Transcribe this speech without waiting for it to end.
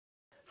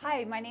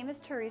Hi, my name is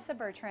Teresa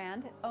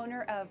Bertrand,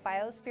 owner of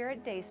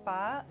BioSpirit Day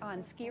Spa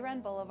on Ski Run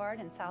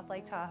Boulevard in South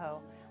Lake Tahoe.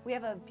 We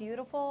have a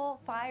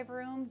beautiful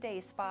 5-room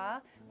day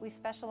spa. We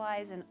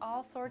specialize in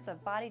all sorts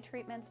of body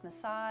treatments,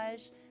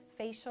 massage,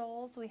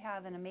 facials. We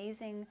have an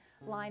amazing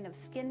line of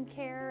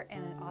skincare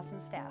and an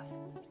awesome staff.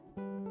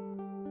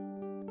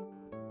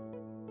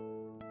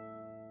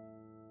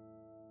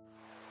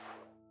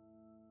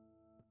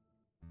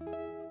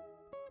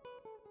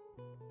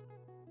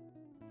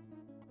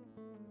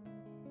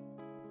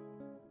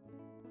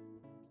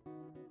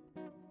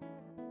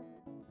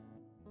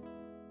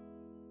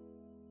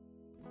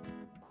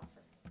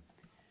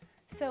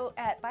 So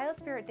at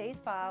BioSpirit Day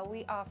Spa,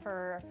 we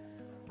offer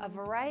a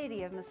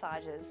variety of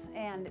massages,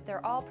 and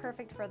they're all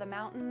perfect for the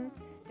mountain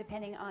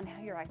depending on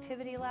your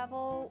activity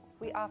level.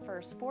 We offer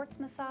sports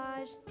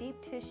massage,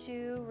 deep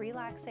tissue,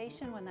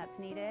 relaxation when that's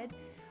needed.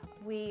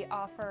 We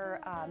offer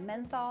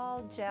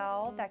menthol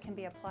gel that can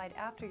be applied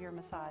after your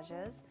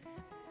massages.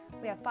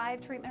 We have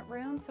 5 treatment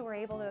rooms, so we're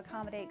able to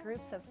accommodate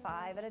groups of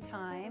 5 at a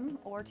time,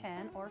 or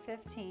 10, or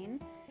 15.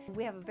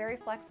 We have a very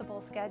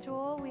flexible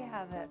schedule. We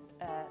have a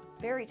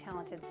very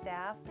talented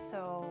staff,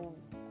 so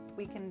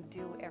we can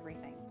do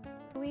everything.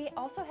 We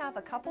also have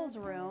a couples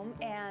room,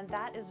 and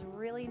that is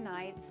really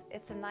nice.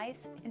 It's a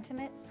nice,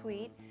 intimate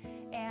suite,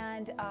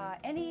 and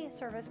any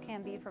service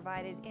can be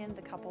provided in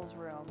the couples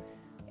room.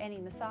 Any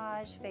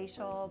massage,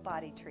 facial,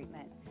 body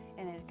treatment.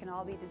 And it can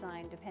all be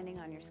designed depending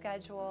on your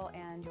schedule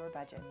and your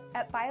budget.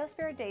 At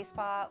BioSpirit Day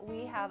Spa,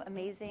 we have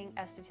amazing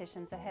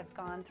estheticians that have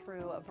gone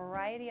through a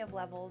variety of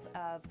levels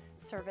of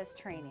service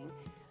training.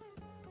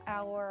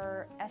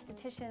 Our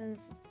estheticians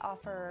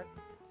offer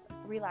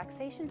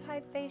relaxation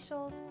type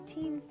facials,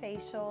 teen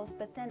facials,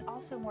 but then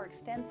also more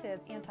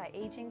extensive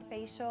anti-aging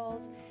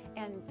facials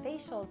and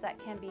facials that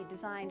can be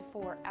designed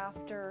for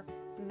after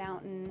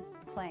mountain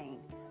playing.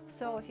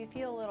 So if you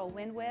feel a little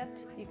wind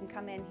whipped, you can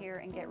come in here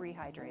and get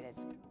rehydrated.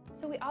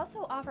 So we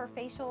also offer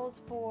facials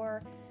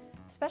for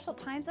special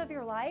times of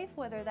your life,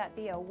 whether that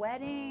be a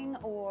wedding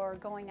or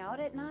going out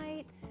at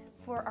night.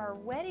 For our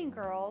wedding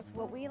girls,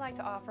 what we like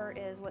to offer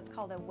is what's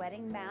called a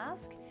wedding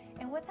mask.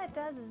 And what that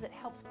does is it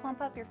helps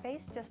plump up your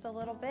face just a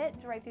little bit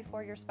right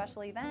before your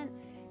special event.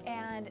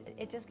 And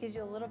it just gives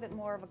you a little bit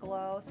more of a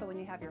glow, so when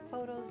you have your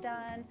photos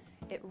done,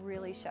 it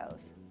really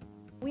shows.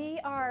 We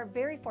are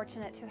very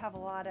fortunate to have a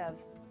lot of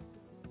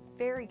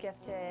very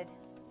gifted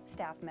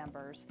staff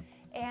members.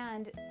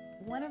 And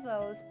one of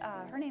those,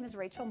 her name is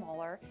Rachel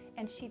Moeller,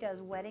 and she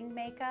does wedding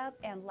makeup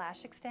and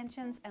lash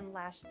extensions and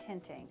lash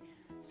tinting.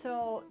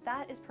 So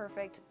that is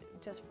perfect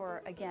just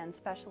for, again,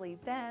 special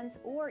events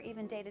or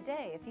even day to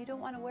day. If you don't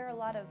want to wear a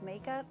lot of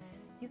makeup,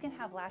 you can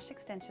have lash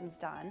extensions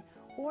done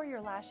or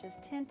your lashes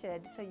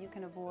tinted so you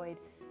can avoid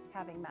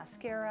having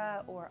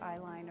mascara or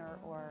eyeliner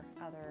or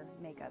other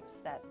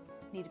makeups that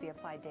need to be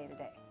applied day to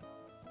day.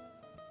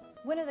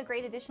 One of the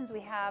great additions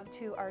we have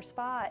to our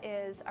spa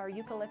is our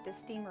eucalyptus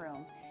steam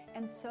room.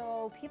 And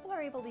so people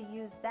are able to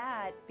use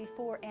that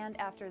before and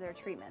after their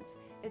treatments.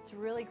 It's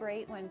really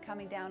great when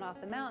coming down off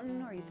the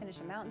mountain or you finish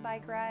a mountain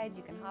bike ride,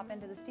 you can hop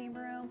into the steam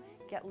room,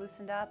 get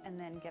loosened up, and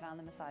then get on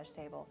the massage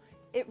table.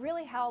 It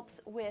really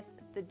helps with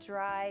the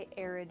dry,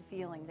 arid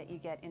feeling that you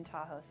get in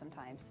Tahoe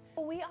sometimes.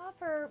 We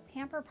offer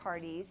pamper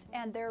parties,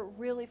 and they're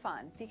really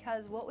fun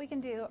because what we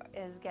can do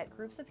is get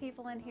groups of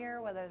people in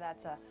here, whether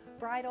that's a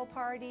bridal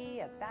party,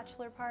 a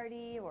bachelor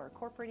party, or a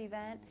corporate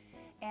event.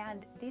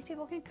 And these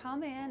people can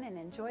come in and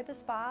enjoy the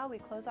spa. We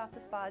close off the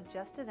spa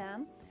just to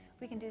them.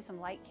 We can do some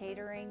light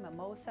catering,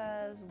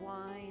 mimosas,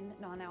 wine,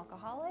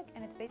 non-alcoholic,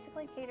 and it's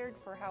basically catered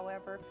for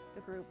however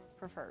the group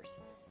prefers.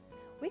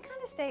 We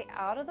kind of stay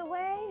out of the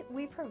way.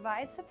 We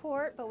provide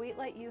support, but we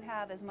let you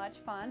have as much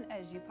fun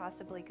as you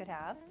possibly could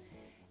have.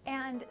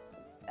 And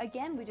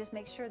again, we just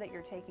make sure that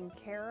you're taken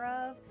care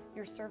of,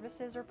 your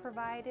services are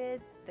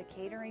provided, the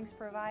catering's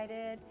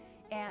provided,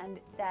 and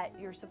that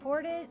you're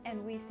supported,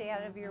 and we stay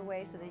out of your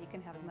way so that you can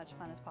have as much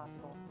fun as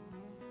possible.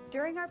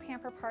 During our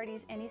pamper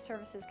parties, any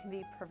services can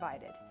be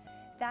provided.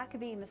 That could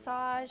be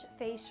massage,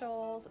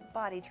 facials,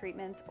 body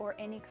treatments, or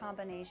any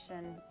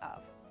combination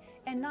of.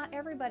 And not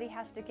everybody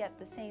has to get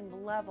the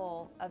same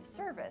level of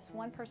service.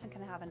 One person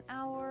can have an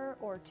hour,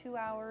 or 2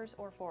 hours,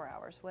 or 4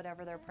 hours,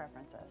 whatever their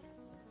preference is.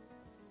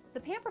 The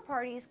pamper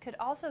parties could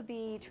also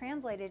be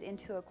translated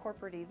into a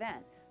corporate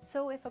event.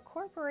 So if a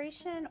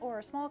corporation or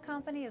a small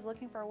company is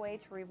looking for a way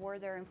to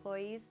reward their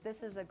employees,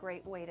 this is a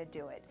great way to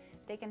do it.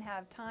 They can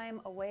have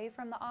time away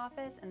from the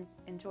office and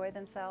enjoy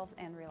themselves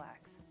and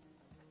relax.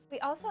 We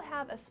also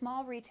have a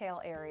small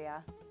retail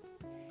area,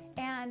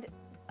 and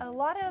a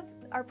lot of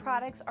our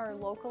products are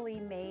locally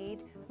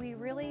made. We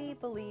really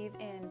believe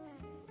in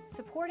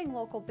supporting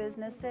local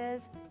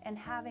businesses and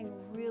having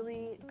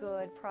really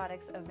good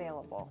products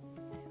available.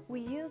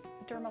 We use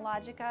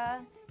Dermalogica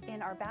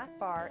in our back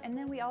bar, and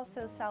then we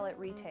also sell at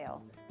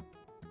retail.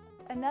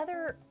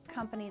 Another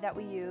company that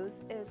we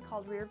use is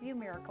called Rearview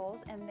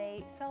Miracles, and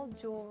they sell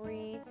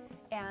jewelry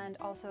and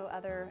also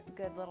other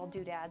good little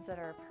doodads that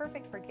are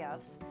perfect for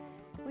gifts.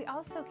 We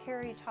also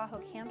carry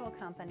Tahoe Candle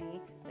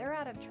Company. They're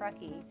out of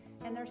Truckee,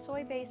 and they're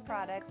soy-based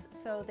products,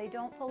 so they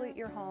don't pollute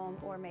your home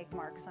or make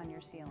marks on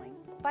your ceiling.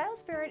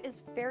 BioSpirit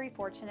is very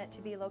fortunate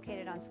to be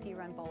located on Ski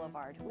Run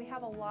Boulevard. We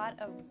have a lot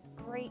of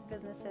great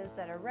businesses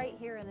that are right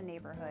here in the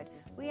neighborhood.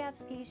 We have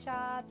ski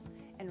shops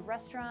and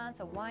restaurants,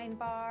 a wine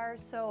bar,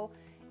 so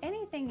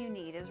anything you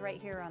need is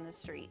right here on the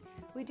street.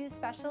 We do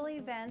special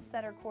events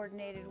that are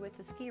coordinated with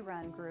the Ski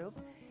Run group,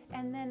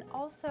 and then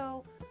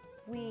also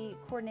we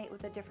coordinate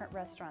with the different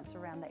restaurants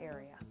around the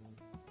area.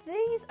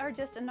 These are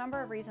just a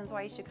number of reasons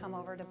why you should come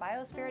over to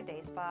BioSpirit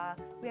Day Spa.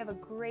 We have a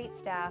great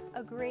staff,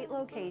 a great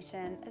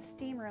location, a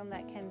steam room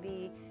that can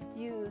be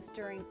used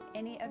during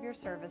any of your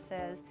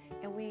services,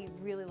 and we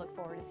really look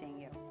forward to seeing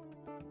you.